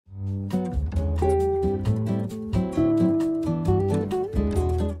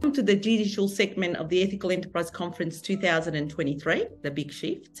to the digital segment of the Ethical Enterprise Conference 2023, The Big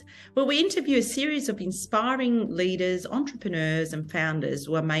Shift, where we interview a series of inspiring leaders, entrepreneurs and founders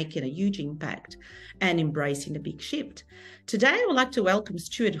who are making a huge impact and embracing the big shift. Today, I would like to welcome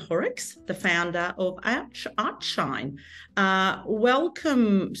Stuart Horrex, the founder of ArtSHINE.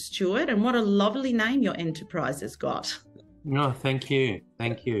 Welcome, Stuart, and what a lovely name your enterprise has got. No, thank you.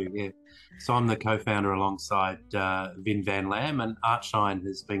 Thank you. Yeah. So I'm the co-founder alongside Vin Van Lam, and ArtSHINE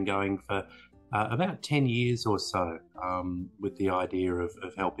has been going for about 10 years or so with the idea of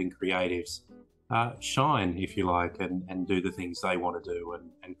helping creatives shine, if you like, and do the things they want to do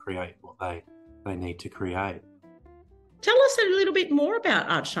and create what they need to create. Tell us a little bit more about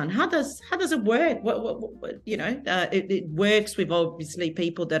ArtSHINE. How does it work? It works with obviously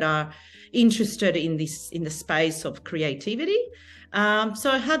people that are interested in the space of creativity.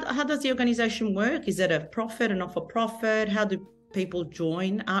 So how does the organization work? Is it a profit, a not-for-profit? How do people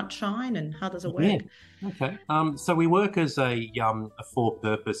join ArtSHINE, and how does it work? Yeah. Okay. So we work as a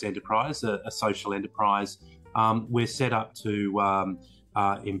for-purpose enterprise, a social enterprise. We're set up to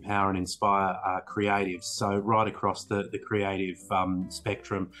empower and inspire creatives. So right across the creative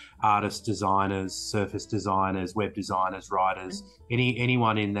spectrum, artists, designers, surface designers, web designers, writers,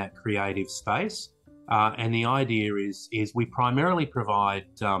 anyone in that creative space. And the idea is we primarily provide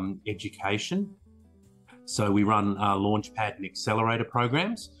education. So we run launchpad and accelerator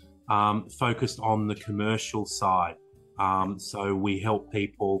programs focused on the commercial side. So we help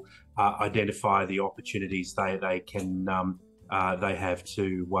people identify the opportunities they can they have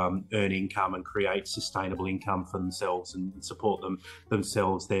to earn income and create sustainable income for themselves and support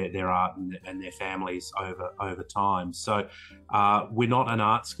themselves, their art and their families over time. So we're not an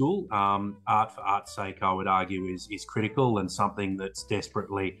art school. Art for art's sake, I would argue, is critical and something that's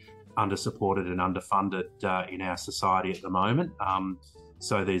desperately under-supported and underfunded in our society at the moment.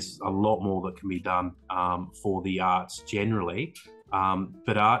 So there's a lot more that can be done for the arts generally.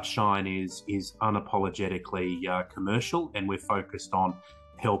 But ArtSHINE is unapologetically commercial, and we're focused on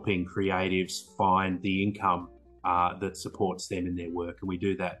helping creatives find the income that supports them in their work. And we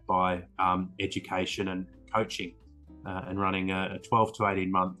do that by education and coaching and running a 12 to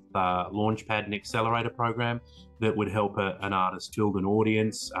 18 month launchpad and accelerator program that would help an artist build an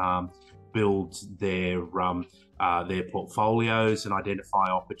audience, build their portfolios and identify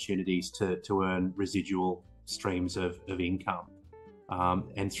opportunities to earn residual streams of income.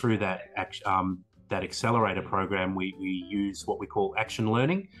 And through that accelerator program, we use what we call action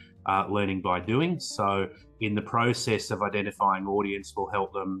learning, learning by doing. So in the process of identifying audience, we'll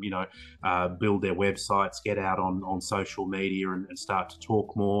help them, build their websites, get out on social media and start to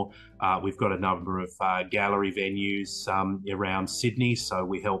talk more. We've got a number of gallery venues around Sydney, so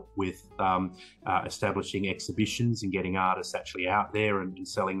we help with establishing exhibitions and getting artists actually out there and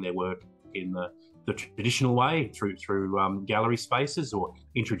selling their work in the traditional way through gallery spaces, or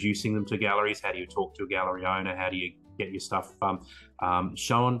introducing them to galleries. How do you talk to a gallery owner? How do you get your stuff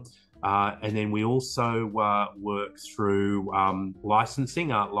shown? And then we also work through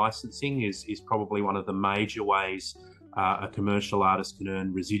licensing. Art licensing is probably one of the major ways a commercial artist can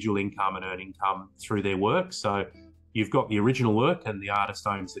earn residual income and earn income through their work. So you've got the original work and the artist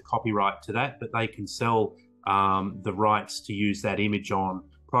owns the copyright to that, but they can sell the rights to use that image on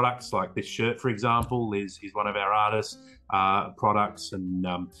products like this shirt, for example, is one of our artists' products, and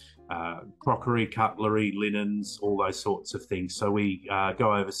crockery, cutlery, linens, all those sorts of things. So we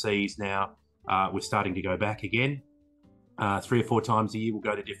go overseas now. We're starting to go back again. 3 or 4 times a year, we'll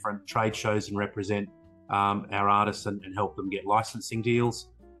go to different trade shows and represent our artists and help them get licensing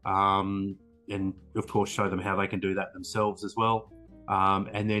deals. And of course, show them how they can do that themselves as well.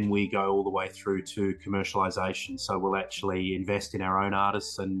 And then we go all the way through to commercialisation. So we'll actually invest in our own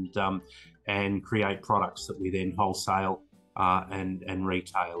artists and create products that we then wholesale and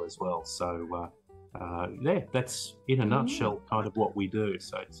retail as well. So that's in a nutshell kind of what we do.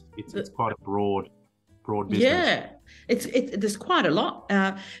 So it's quite a broad business. Yeah, there's quite a lot.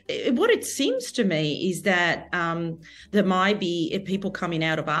 What it seems to me is that there might be people coming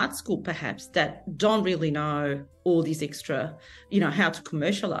out of art school perhaps that don't really know all these extra, how to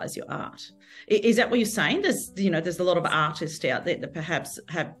commercialize your art. Is that what you're saying? There's a lot of artists out there that perhaps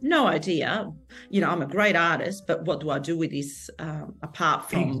have no idea, I'm a great artist, but what do I do with this apart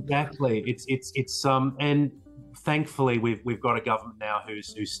from... Exactly. It's and thankfully, we've got a government now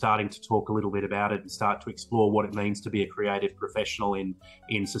who's starting to talk a little bit about it and start to explore what it means to be a creative professional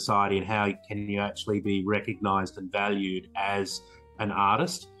in society, and how can you actually be recognised and valued as an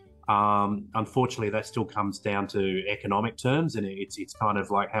artist. Unfortunately, that still comes down to economic terms, and it's kind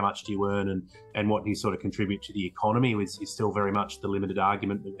of like how much do you earn and what do you sort of contribute to the economy is still very much the limited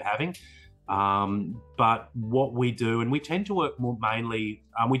argument that we're having. But what we do, and we tend to work more mainly,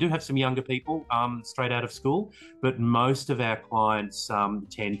 we do have some younger people straight out of school, but most of our clients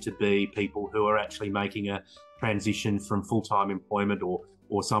tend to be people who are actually making a transition from full-time employment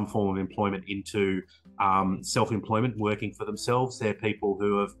or some form of employment into self-employment, working for themselves. They're people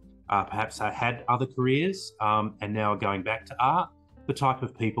who have perhaps had other careers and now are going back to art. The type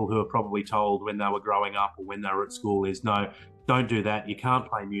of people who are probably told when they were growing up or when they were at school is, no, don't do that. You can't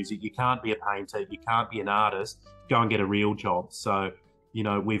play music. You can't be a painter. You can't be an artist. Go and get a real job. So,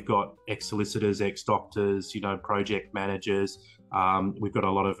 we've got ex-solicitors, ex-doctors, project managers. We've got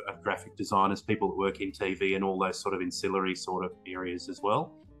a lot of graphic designers, people that work in TV and all those sort of ancillary sort of areas as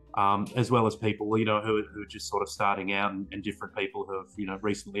well as people, who are just sort of starting out and different people who have,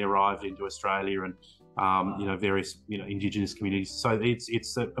 recently arrived into Australia and, various, Indigenous communities. So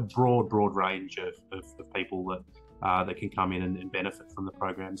it's a broad range of people that can come in and benefit from the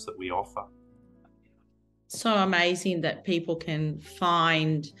programs that we offer. So amazing that people can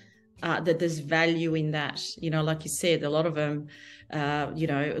find that there's value in that. Like you said, a lot of them,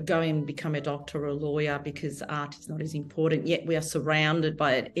 go and become a doctor or a lawyer because art is not as important, yet we are surrounded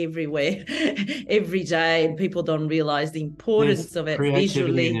by it everywhere, every day, and people don't realise the importance of it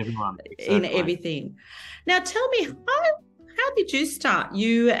visually in everything. Now, tell me, how did you start,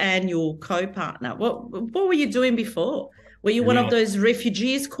 you and your co-partner? What were you doing before? Were you one of those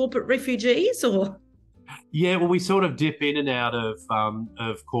refugees, corporate refugees, or...? Yeah, well, we sort of dip in and out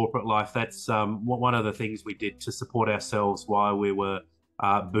of corporate life. That's one of the things we did to support ourselves while we were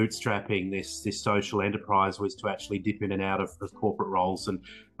bootstrapping this social enterprise, was to actually dip in and out of corporate roles. And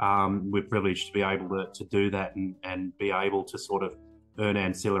we're privileged to be able to do that and be able to sort of earn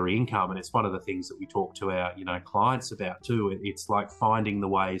ancillary income. And it's one of the things that we talk to our clients about too. It's like finding the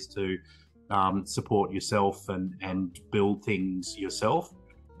ways to support yourself and build things yourself.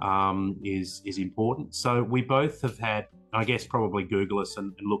 Is important. So we both have had, I guess, probably Google us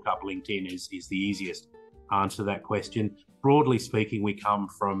and look up LinkedIn is the easiest answer to that question. Broadly speaking, we come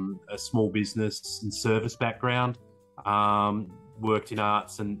from a small business and service background, worked in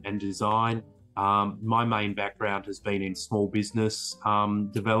arts and design. My main background has been in small business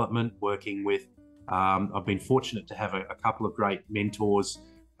development, working with, I've been fortunate to have a couple of great mentors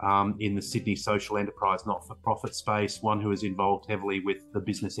in the Sydney social enterprise not-for-profit space, one who is involved heavily with the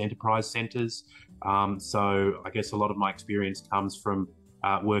business enterprise centres. So I guess a lot of my experience comes from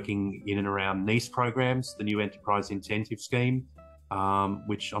working in and around NEIS programs, the New Enterprise Incentive Scheme,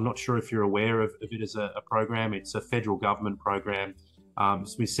 which I'm not sure if you're aware of it as a program. It's a federal government program.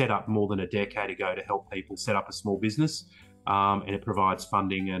 So we set up more than a decade ago to help people set up a small business. And it provides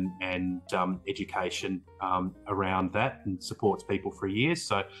funding and education around that and supports people for years.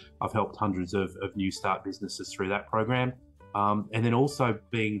 So I've helped hundreds of new start businesses through that program. And then also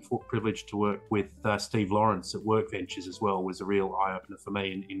being privileged to work with Steve Lawrence at Work Ventures as well was a real eye-opener for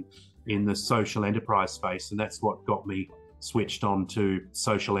me in the social enterprise space. And that's what got me switched on to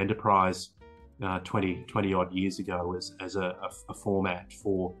social enterprise 20 odd years ago as a format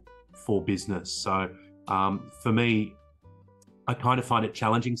for business. So for me, I kind of find it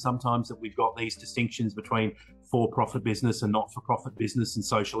challenging sometimes that we've got these distinctions between for-profit business and not-for-profit business and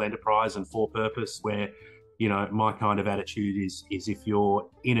social enterprise and for-purpose, where, my kind of attitude is if you're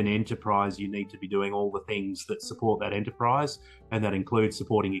in an enterprise, you need to be doing all the things that support that enterprise, and that includes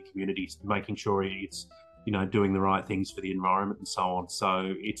supporting your communities, making sure it's, doing the right things for the environment and so on.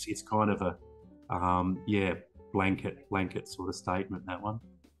 So it's kind of a, blanket sort of statement, that one.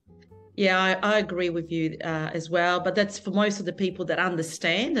 Yeah, I agree with you as well. But that's for most of the people that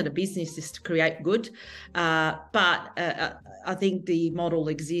understand that a business is to create good. But I think the model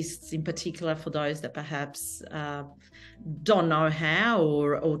exists in particular for those that perhaps don't know how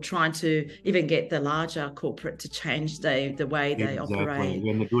or trying to even get the larger corporate to change the way they operate.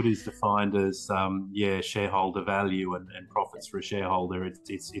 When the good is defined as, shareholder value and profits for a shareholder,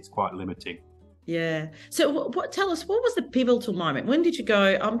 it's quite limiting. Yeah. So tell us, what was the pivotal moment? When did you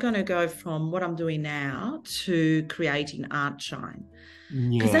go, I'm going to go from what I'm doing now to creating ArtSHINE?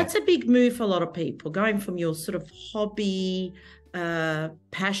 Because that's a big move for a lot of people, going from your sort of hobby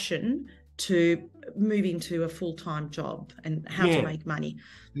passion to moving to a full-time job and how to make money.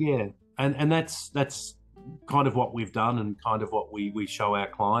 Yeah. And that's kind of what we've done and kind of what we show our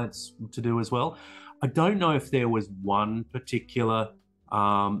clients to do as well. I don't know if there was one particular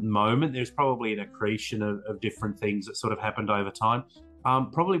moment. There's probably an accretion of different things that sort of happened over time.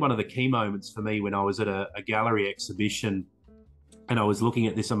 Probably one of the key moments for me when I was at a gallery exhibition And I was looking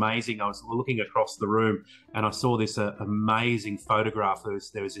at this I was looking across the room, and I saw this amazing photograph.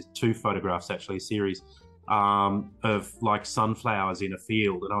 There was 2 photographs, actually, a series of like sunflowers in a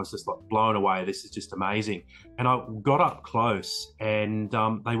field. And I was just like blown away. This is just amazing. And I got up close, and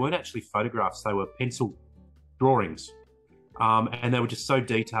they weren't actually photographs. They were pencil drawings. And they were just so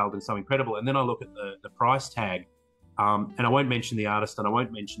detailed and so incredible. And then I look at the price tag, and I won't mention the artist and I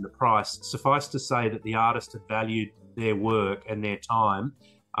won't mention the price. Suffice to say that the artist had valued their work and their time,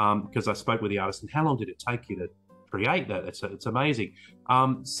 because I spoke with the artist. And how long did it take you to create that? It's amazing.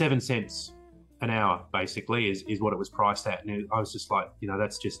 7 cents an hour, basically, is what it was priced at. And I was just like,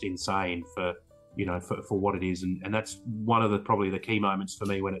 that's just insane for what it is. And that's one of probably the key moments for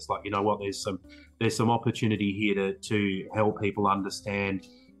me, when it's like, there's some opportunity here to help people understand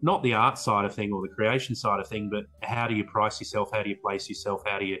not the art side of thing or the creation side of thing, but how do you price yourself? How do you place yourself?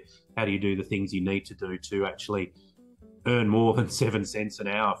 How do you do the things you need to do to actually earn more than 7 cents an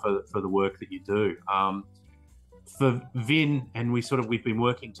hour for the work that you do? For Vin, and we've been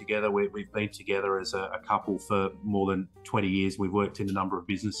working together. We've been together as a couple for more than 20 years. We've worked in a number of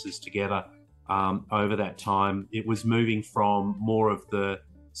businesses together. Over that time, it was moving from more of the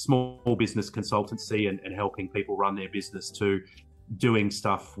small business consultancy and helping people run their business to doing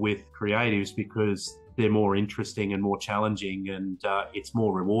stuff with creatives, because they're more interesting and more challenging, and it's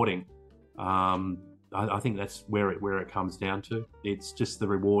more rewarding. I think that's where it comes down to. It's just the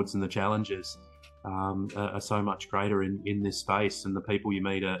rewards and the challenges are so much greater in this space, and the people you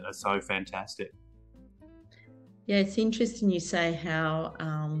meet are so fantastic. Yeah, it's interesting you say how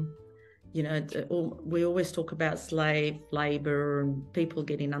we always talk about slave labor and people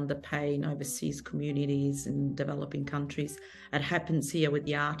getting underpaid in overseas communities and developing countries. It happens here with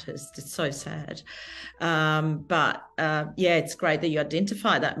the artists. It's so sad. But it's great that you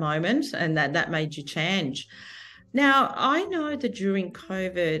identify that moment and that made you change. Now, I know that during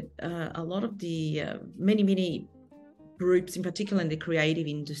COVID, a lot of the many groups, in particular in the creative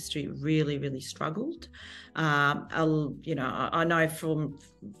industry, really, really struggled. I know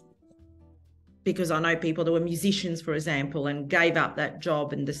because I know people that were musicians, for example, and gave up that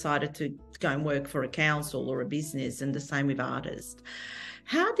job and decided to go and work for a council or a business, and the same with artists.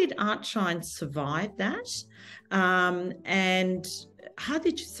 How did ArtSHINE survive that? And how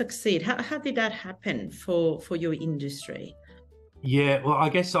did you succeed? How did that happen for your industry? Yeah, well, I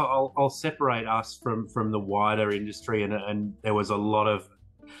guess I'll separate us from the wider industry, and there was a lot of,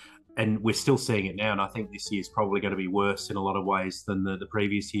 and we're still seeing it now, and I think this year is probably going to be worse in a lot of ways than the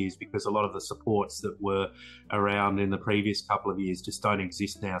previous years, because a lot of the supports that were around in the previous couple of years just don't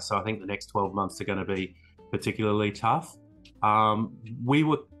exist now. So I think the next 12 months are going to be particularly tough. I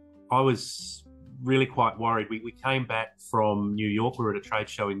was really quite worried. We came back from New York. We were at a trade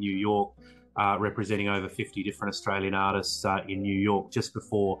show in New York, representing over 50 different Australian artists in New York just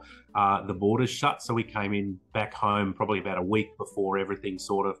before the borders shut. So we came back home probably about a week before everything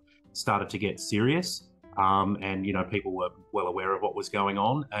sort of started to get serious. And people were well aware of what was going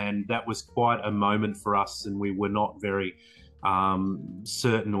on, and that was quite a moment for us, and we were not very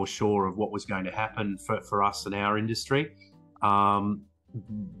certain or sure of what was going to happen for us and our industry.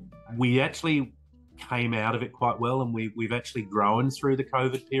 We actually came out of it quite well, and we've actually grown through the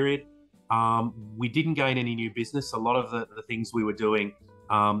COVID period. We didn't gain any new business. A lot of the things we were doing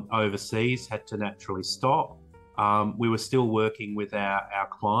overseas had to naturally stop. We were still working with our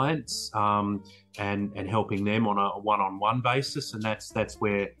clients and helping them on a one-on-one basis, and that's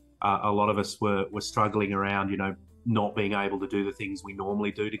where a lot of us were struggling around, not being able to do the things we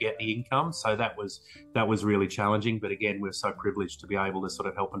normally do to get the income. So that was really challenging. But again, we're so privileged to be able to sort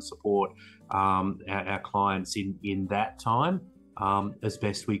of help and support our clients in that time as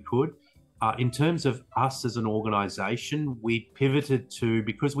best we could. In terms of us as an organisation, we pivoted to,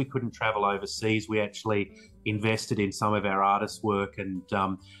 because we couldn't travel overseas, we actually invested in some of our artists' work and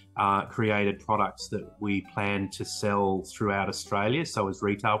created products that we plan to sell throughout Australia, so as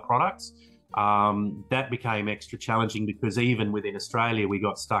retail products. That became extra challenging because even within Australia, we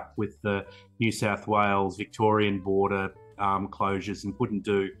got stuck with the New South Wales, Victorian border closures and couldn't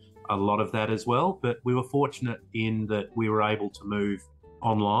do a lot of that as well. But we were fortunate in that we were able to move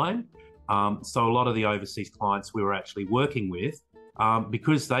online. So a lot of the overseas clients we were actually working with,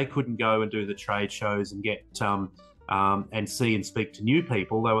 because they couldn't go and do the trade shows and get and see and speak to new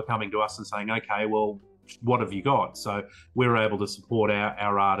people, they were coming to us and saying, okay, well, what have you got? So we were able to support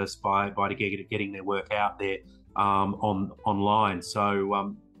our artists by getting their work out there online.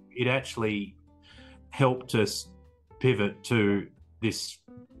 So it actually helped us pivot to this,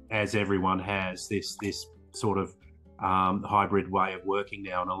 as everyone has, this sort of hybrid way of working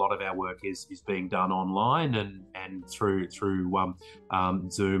now, and a lot of our work is being done online and through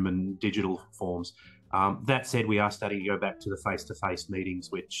Zoom and digital forms. That said, we are starting to go back to the face-to-face meetings,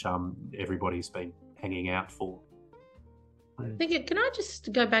 which everybody's been hanging out for. Can I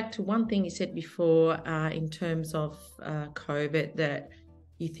just go back to one thing you said before in terms of COVID, that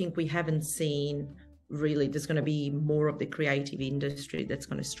you think we haven't seen really, there's going to be more of the creative industry that's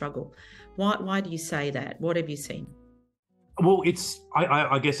going to struggle. Why do you say that? What have you seen? Well,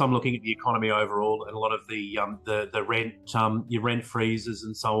 I guess I'm looking at the economy overall, and a lot of the rent, your rent freezes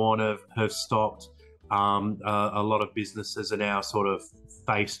and so on have stopped. A lot of businesses are now sort of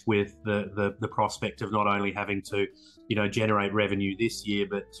faced with the prospect of not only having to, generate revenue this year,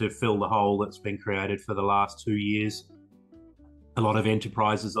 but to fill the hole that's been created for the last 2 years. A lot of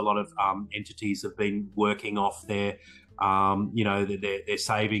enterprises, a lot of entities have been working off their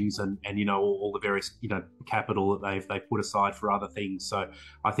savings and all the various capital that they've put aside for other things. So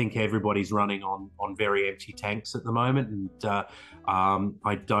I think everybody's running on very empty tanks at the moment, and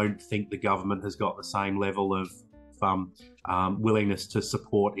I don't think the government has got the same level of willingness to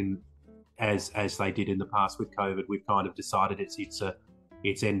support as they did in the past with COVID. We've kind of decided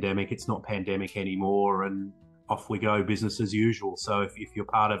it's endemic, it's not pandemic anymore, and off we go, business as usual. So if you're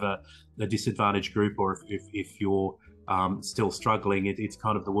part of a disadvantaged group, or if you're still struggling, it's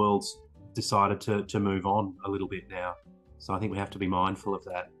kind of the world's decided to move on a little bit now. So I think we have to be mindful of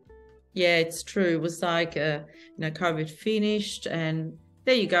that. Yeah, it's true. It was like, COVID finished and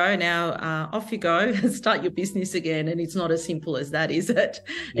there you go. Now off you go, start your business again. And it's not as simple as that, is it?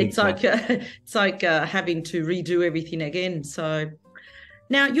 Exactly. It's like having to redo everything again. So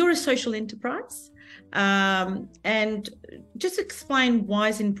now you're a social enterprise. And just explain why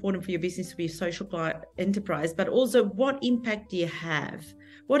it's important for your business to be a social enterprise, but also what impact do you have?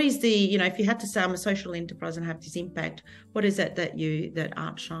 What is the, if you had to say I'm a social enterprise and have this impact, what is that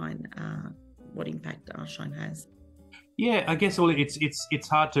ArtSHINE, what impact ArtSHINE has? Yeah, I guess it's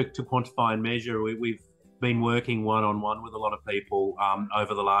hard to quantify and measure. We've been working one-on-one with a lot of people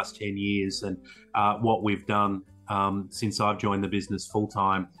over the last 10 years, and what we've done since I've joined the business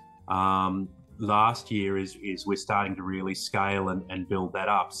full-time last year is we're starting to really scale and build that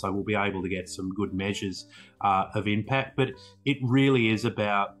up. So we'll be able to get some good measures of impact. But it really is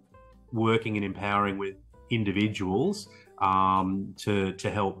about working and empowering with individuals to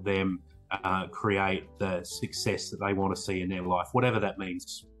help them create the success that they want to see in their life, whatever that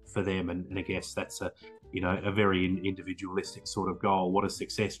means for them. And I guess that's a very individualistic sort of goal. What does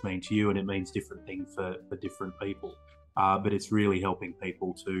success mean to you? And it means different things for different people. But it's really helping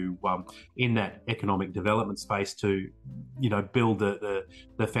people to, in that economic development space, to, build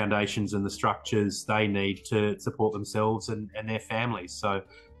the foundations and the structures they need to support themselves and their families. So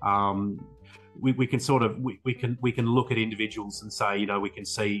we can sort of we can look at individuals and say, we can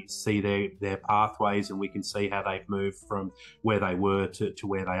see their pathways, and we can see how they've moved from where they were to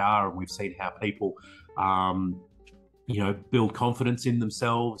where they are, and we've seen how people build confidence in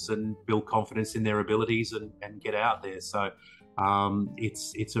themselves and build confidence in their abilities and get out there. So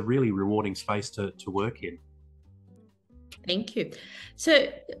it's a really rewarding space to work in. Thank you. So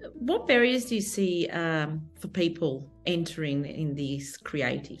what barriers do you see for people entering in this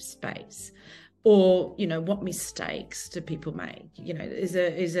creative space? Or, what mistakes do people make? Is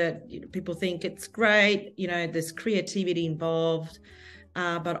it people think it's great, there's creativity involved,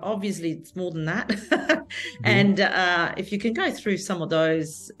 but obviously it's more than that. And if you can go through some of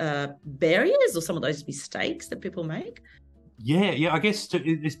those barriers or some of those mistakes that people make. Yeah, I guess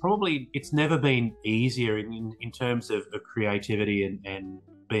it's never been easier in terms of creativity and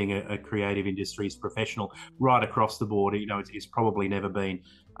being a creative industries professional right across the board. It's probably never been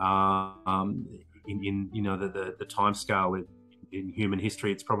in the time scale in human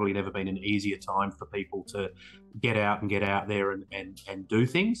history. It's probably never been an easier time for people to get out there and do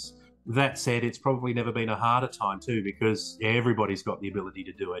things. That said, it's probably never been a harder time too, because everybody's got the ability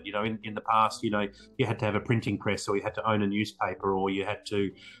to do it. In the past, you had to have a printing press, or you had to own a newspaper, or you had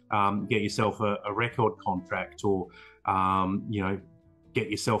to get yourself a record contract, or get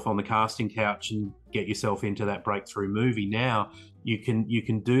yourself on the casting couch and get yourself into that breakthrough movie. Now you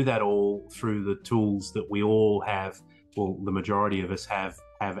can do that all through the tools that we all have, well, the majority of us have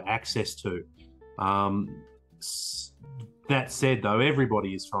access to. That said, though,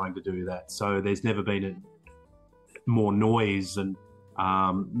 everybody is trying to do that. So there's never been more noise and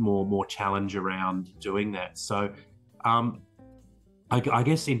more challenge around doing that. So I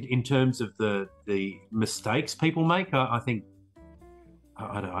guess in terms of the mistakes people make, I think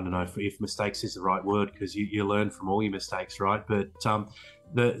I don't know if mistakes is the right word, because you learn from all your mistakes, right? But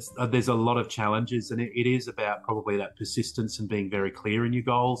there's a lot of challenges, and it is about probably that persistence and being very clear in your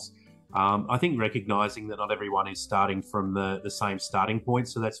goals. I think recognizing that not everyone is starting from the same starting point.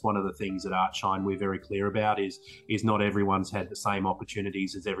 So that's one of the things at ArtSHINE we're very clear about is not everyone's had the same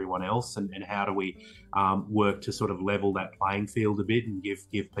opportunities as everyone else, and how do we work to sort of level that playing field a bit and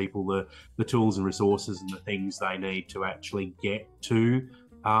give people the tools and resources and the things they need to actually get to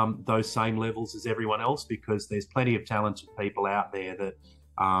those same levels as everyone else, because there's plenty of talented people out there that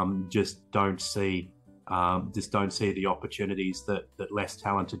just don't see the opportunities that less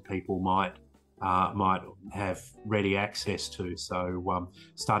talented people might have ready access to. So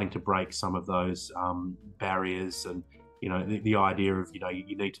starting to break some of those barriers, and the idea of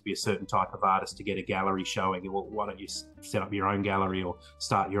you need to be a certain type of artist to get a gallery showing. Well, why don't you set up your own gallery or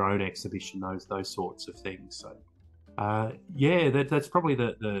start your own exhibition? Those sorts of things. So that's probably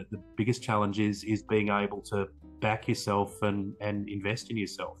the biggest challenge is being able to back yourself and invest in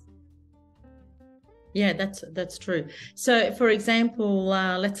yourself. Yeah, that's true. So, for example,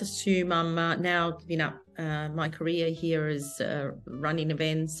 let's assume I'm now giving up my career here as running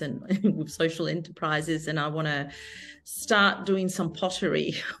events and with social enterprises, and I want to start doing some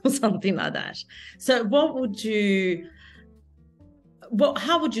pottery or something like that. So, how would you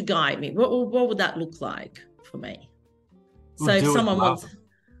guide me? What would that look like for me? Well, so, if someone wants,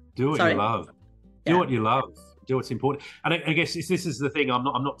 do what you love, do what you love. Do what's important. And I guess this is the thing. I'm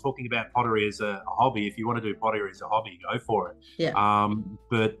not talking about pottery as a hobby. If you want to do pottery as a hobby, go for it. Yeah.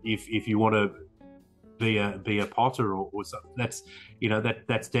 But if you want to be a potter or something, that's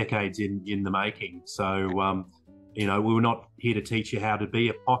decades in the making. So we're not here to teach you how to be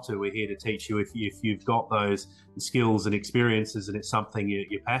a potter. We're here to teach you if you've got those skills and experiences and it's something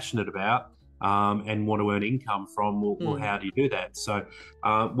you're passionate about and want to earn income from. Well, how do you do that? So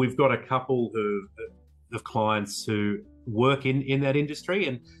we've got a couple of clients who work in that industry,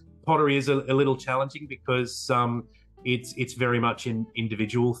 and pottery is a little challenging because it's very much an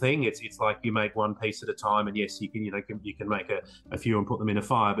individual thing. It's like you make one piece at a time, and yes, you can make a few and put them in a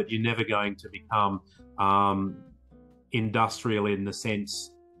fire, but you're never going to become industrial in the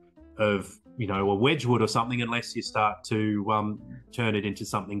sense of a Wedgwood or something unless you start to turn it into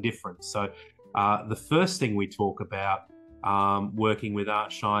something different. So the first thing we talk about working with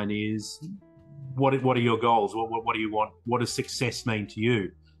ArtSHINE is what are your goals? What do you want? What does success mean to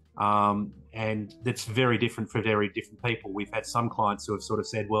you? And that's very different for very different people. We've had some clients who have sort of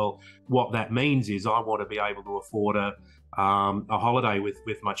said, well, what that means is I want to be able to afford a holiday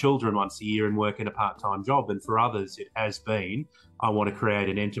with my children once a year and work in a part-time job. And for others, it has been, I want to create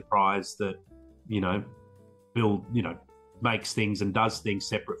an enterprise that, makes things and does things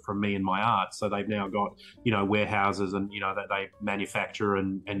separate from me and my art. So they've now got, warehouses and, that they manufacture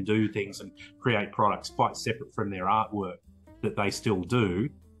and do things and create products quite separate from their artwork that they still do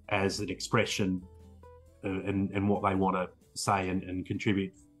as an expression and what they want to say and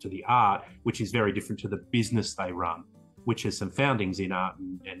contribute to the art, which is very different to the business they run, which has some foundings in art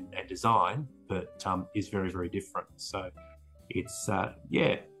and design, but is very, very different. So it's,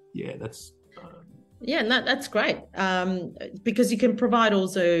 that's... Yeah, and that's great because you can provide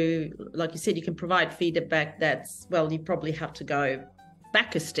also, like you said, you can provide feedback that's, well, you probably have to go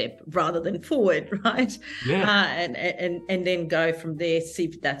back a step rather than forward, right? Yeah. And then go from there, see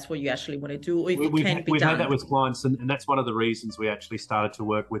if that's what you actually want to do or if it can be done. We've had that with clients, and that's one of the reasons we actually started to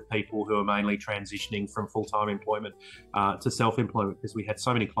work with people who are mainly transitioning from full-time employment to self-employment, because we had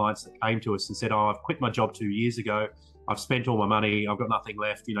so many clients that came to us and said, I've quit my job 2 years ago. I've spent all my money. I've got nothing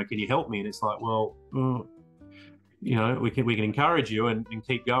left. Can you help me? And it's like, well, we can encourage you and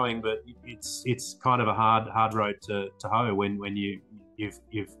keep going, but it's kind of a hard road to hoe when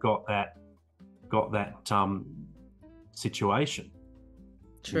you've got that situation.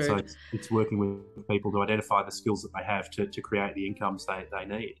 True. And so it's working with people to identify the skills that they have to create the incomes they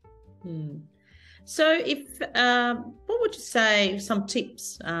need. So what would you say some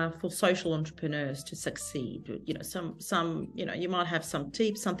tips for social entrepreneurs to succeed? You might have some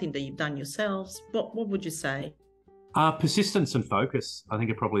tips, something that you've done yourselves. What would you say? Persistence and focus, I think,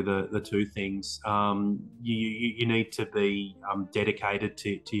 are probably the two things. You need to be dedicated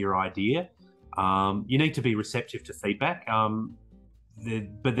to your idea. You need to be receptive to feedback.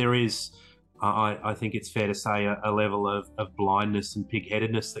 But there is, I think it's fair to say, a level of blindness and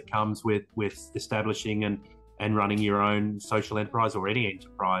pig-headedness that comes with establishing and running your own social enterprise, or any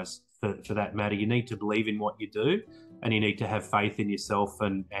enterprise for that matter. You need to believe in what you do, and you need to have faith in yourself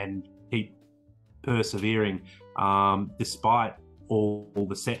and keep persevering despite all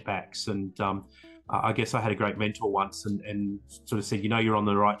the setbacks. And I guess I had a great mentor once and sort of said, you're on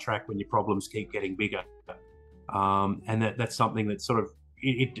the right track when your problems keep getting bigger. And that's something that sort of,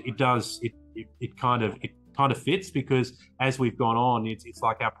 it kind of fits, because as we've gone on, it's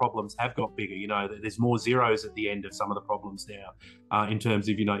like our problems have got bigger. There's more zeros at the end of some of the problems now, in terms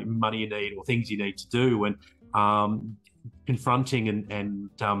of money you need or things you need to do, and confronting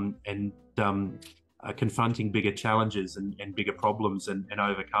confronting bigger challenges and bigger problems and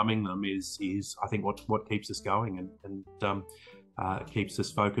overcoming them is I think what keeps us going and keeps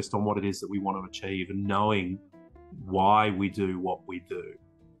us focused on what it is that we want to achieve, and knowing why we do what we do.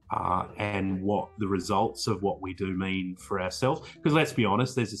 And what the results of what we do mean for ourselves. Because let's be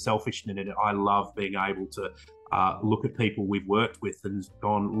honest, there's a selfishness in it. I love being able to look at people we've worked with and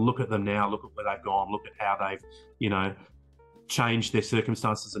gone, look at them now, look at where they've gone, look at how they've, changed their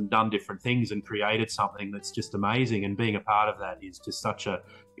circumstances and done different things and created something that's just amazing. And being a part of that is just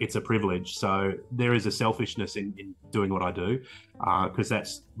it's a privilege. So there is a selfishness in doing what I do, because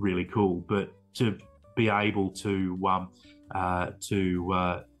that's really cool. But to be able to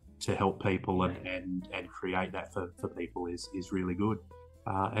help people and create that for people is really good.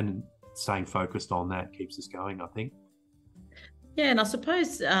 And staying focused on that keeps us going, I think. Yeah, and I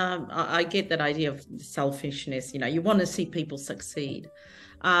suppose I get that idea of selfishness. You want to see people succeed,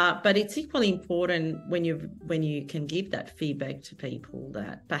 but it's equally important when you can give that feedback to people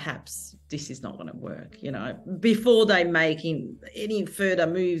that perhaps this is not going to work, before they make any further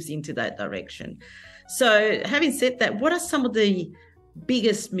moves into that direction. So having said that, what are some of the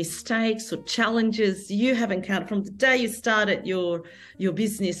biggest mistakes or challenges you have encountered from the day you started your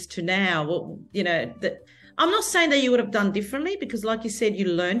business to now? I'm not saying that you would have done differently, because like you said, you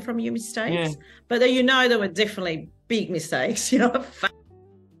learn from your mistakes, but that there were definitely big mistakes,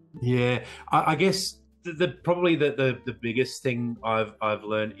 Yeah, I guess probably the biggest thing I've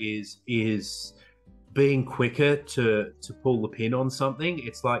learned is being quicker to pull the pin on something.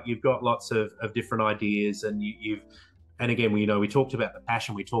 It's like you've got lots of different ideas, and and again, we talked about the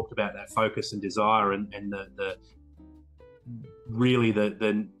passion, we talked about that focus and desire, and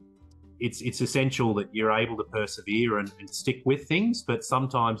it's essential that you're able to persevere and stick with things. But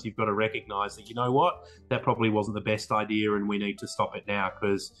sometimes you've got to recognize that, that probably wasn't the best idea, and we need to stop it now,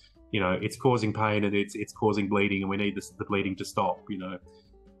 because it's causing pain and it's causing bleeding, and we need the bleeding to stop.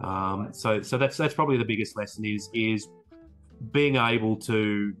 So that's probably the biggest lesson is being able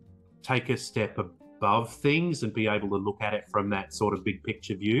to take a step above things and be able to look at it from that sort of big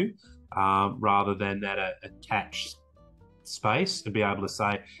picture view, rather than that attached space, and be able to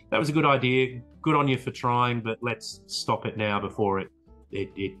say, that was a good idea, good on you for trying, but let's stop it now before it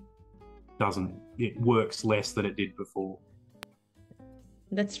works less than it did before.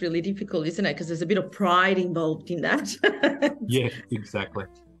 That's really difficult, isn't it? Because there's a bit of pride involved in that. Yeah, exactly.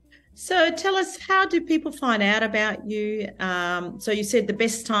 So tell us, how do people find out about you? So you said the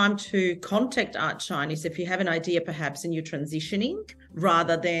best time to contact ArtSHINE is if you have an idea perhaps and you're transitioning,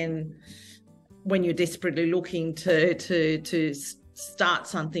 rather than when you're desperately looking to start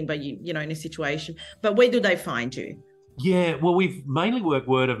something, but you're in a situation. But where do they find you? Yeah, well, we've mainly worked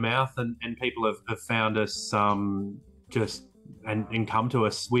word of mouth, and people have found us and come to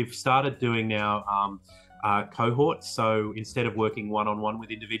us. We've started doing now cohorts. So instead of working one-on-one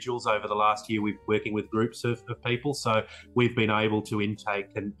with individuals over the last year, we're working with groups of people. So we've been able to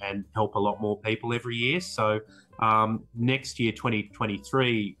intake and help a lot more people every year. So next year,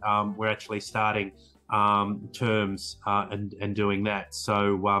 2023, we're actually starting terms and doing that.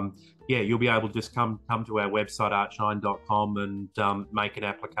 So you'll be able to just come to our website, artshine.com, and make an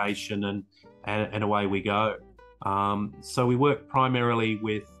application, and away we go. So we work primarily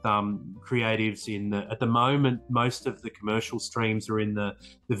with creatives at the moment, most of the commercial streams are in the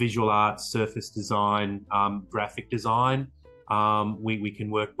visual arts, surface design, graphic design. We can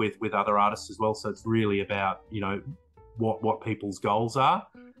work with other artists as well. So it's really about, what people's goals are.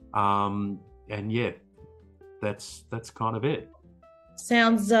 And yeah, that's kind of it.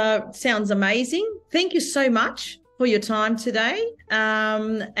 Sounds amazing. Thank you so much for your time today.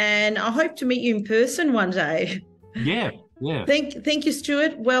 And I hope to meet you in person one day. Yeah. Thank you,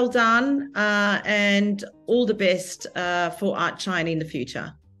 Stuart. Well done, and all the best for ArtSHINE in the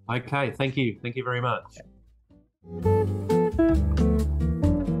future. Okay, thank you very much.